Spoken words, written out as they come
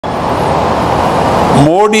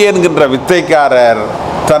மோடி என்கின்ற வித்தைக்காரர்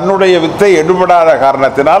தன்னுடைய வித்தை எடுபடாத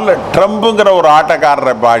காரணத்தினால் ட்ரம்புங்கிற ஒரு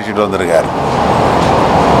ஆட்டக்காரரை பாய்ச்சிட்டு வந்திருக்கார்.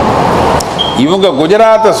 இவங்க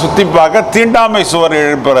குஜராத்தை சுத்தி பார்க்க தீண்டாமை சுவர்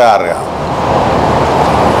எழுப்புறாரு.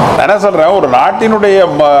 என்ன சொல்றேன், ஒரு நாட்டினுடைய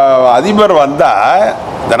அதிபர் வந்தா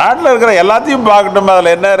இந்த நாட்டில் இருக்கிற எல்லாத்தையும் பார்க்கட்டும்.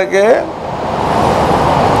 அதில் என்ன இருக்கு?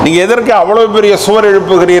 நீங்க எதற்கு அவ்வளவு பெரிய சுவர்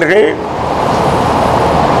எழுப்புகிறீர்கள்?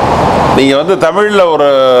 நீங்க தமிழ்ல ஒரு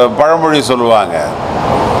பழமொழி சொல்லுவாங்க,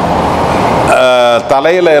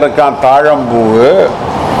 தலையில இருக்கான் தாழம்பூ,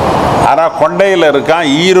 ஆனா கொண்டையில் இருக்கான்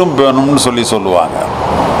ஈரும் பேணும்னு சொல்லுவாங்க.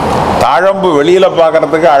 தாழம்பூ வெளியில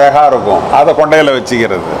பார்க்கறதுக்கு அழகா இருக்கும், அதை கொண்டையில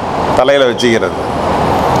வச்சுக்கிறது, தலையில வச்சுக்கிறது.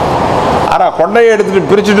 ஆனா கொண்டையை எடுத்துட்டு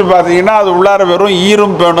பிரிச்சுட்டு பார்த்தீங்கன்னா அது உள்ளார வெறும்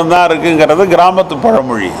ஈரும் பேணும் தான் இருக்குங்கிறது கிராமத்து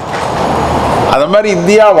பழமொழி. அது மாதிரி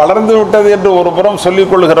இந்தியா வளர்ந்து விட்டது என்று ஒரு புறம்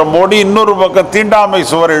சொல்லிக் கொள்கிற மோடி இன்னொரு பக்கம் தீண்டாமை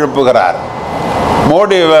சுவர் எழுப்புகிறார்.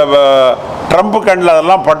 மோடி ட்ரம்ப் கண்ணில்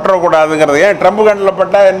அதெல்லாம் பற்றக்கூடாதுங்கிறது. ஏன் ட்ரம்ப் கண்ணில்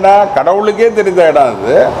பட்டா என்ன? கடவுளுக்கே தெரிந்த இடம்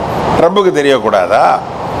அது, ட்ரம்புக்கு தெரியக்கூடாதா?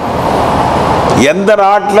 எந்த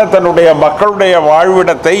நாட்டில் தன்னுடைய மக்களுடைய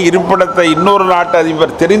வாழ்விடத்தை இருப்பிடத்தை இன்னொரு நாட்டு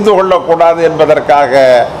அதிபர் தெரிந்து கொள்ளக்கூடாது என்பதற்காக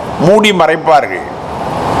மூடி மறைப்பார்கள்.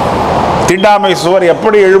 தீண்டாமை சுவர்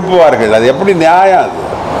எப்படி எழுப்புவார்கள்? அது எப்படி நியாயம்? அது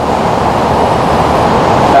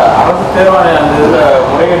அரசு தேர்வாணைய அந்த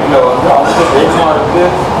முறைகேட்டில் அவங்க ஜெயக்குமாருக்கு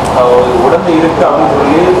உடம்பு இருக்கு அப்படின்னு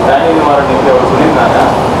சொல்லி தயநிதிமாறன் அவர் சொல்லியிருந்தாங்க.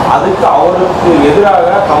 அதுக்கு அவருக்கு எதிராக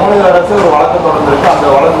தமிழக அரசு ஒரு வழக்கு தொடர்ந்திருக்கு. அந்த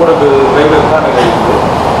வழக்கு கூட விரைவில் தான் நிகழ்ச்சி.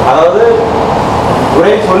 அதாவது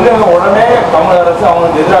உரை சொல்லி உடனே தமிழக அரசு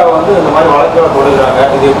அவங்களுக்கு எதிராக இந்த மாதிரி வழக்குகளை தொடுகிறாங்க.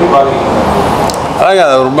 இது எப்படி பார்க்குறீங்க? அதாங்க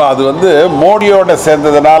ரொம்ப அது மோடியோட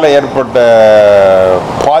சேர்ந்ததுனால ஏற்பட்ட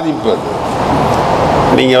பாதிப்பு. அது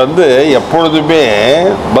நீங்கள் எப்பொழுதுமே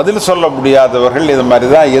பதில் சொல்ல முடியாதவர்கள் இது மாதிரி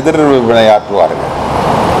தான் எதிர் வினையாற்றுவார்கள்.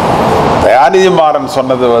 தயாநிதிமாறன்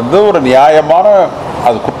சொன்னது ஒரு நியாயமான,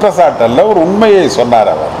 அது குற்றச்சாட்டு அல்ல, ஒரு உண்மையை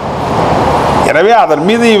சொன்னார் அவர். எனவே அதன்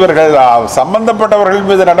மீது இவர்கள் சம்பந்தப்பட்டவர்கள்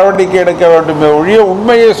மீது நடவடிக்கை எடுக்க வேண்டுமே ஒழிய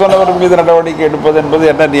உண்மையை சொன்னவர் மீது நடவடிக்கை எடுப்பது என்பது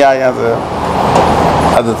என்ன நியாயம்?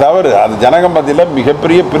 அது தவறு. அது ஜனக மத்தியில்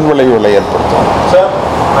மிகப்பெரிய பின்விளைவுகளை ஏற்படுத்தும். சார்,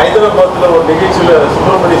 ஹைதராபாத்தில் ஒரு நிகழ்ச்சியில்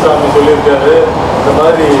சுப்பிரமணிய சாமி சொல்லியிருக்காரு, இந்த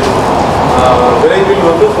மாதிரி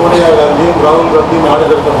விரைவில் சோனியா காந்தியும் ராகுல் காந்தியும் நாடு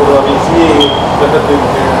கடத்தப்படுவாங்க சிஏ சட்டத்தின்.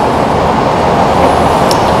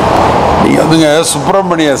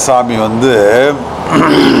 சுப்பிரமணிய சாமி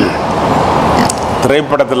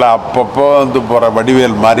திரைப்படத்தில் அப்பப்போ போகிற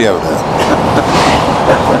வடிவேல் மாதிரி அவர்.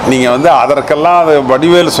 நீங்கள் அதற்கெல்லாம் அது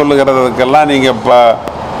வடிவேல் சொல்லுகிறதுக்கெல்லாம் நீங்கள் இப்போ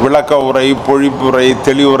விளக்க உரை, பொழிப்புரை,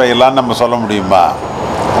 தெளிவுரை எல்லாம் நம்ம சொல்ல முடியுமா?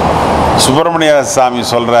 சுப்பிரமணிய சாமி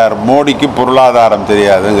சொல்கிறார், மோடிக்கு பொருளாதாரம்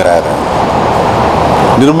தெரியாதுங்கிறாரு,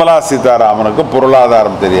 நிர்மலா சீதாராமனுக்கு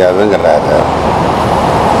பொருளாதாரம் தெரியாதுங்கிறாரு.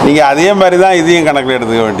 நீங்கள் அதே மாதிரி தான் இதையும் கணக்கில்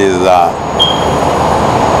எடுத்துக்க வேண்டியது தான்.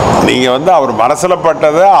 நீங்கள் அவர் மனசில்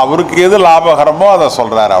பட்டதை அவருக்கு எது லாபகரமோ அதை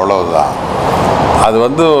சொல்கிறார், அவ்வளவுதான். அது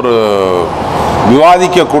ஒரு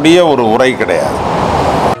விவாதிக்கக்கூடிய ஒரு உரை கிடையாது.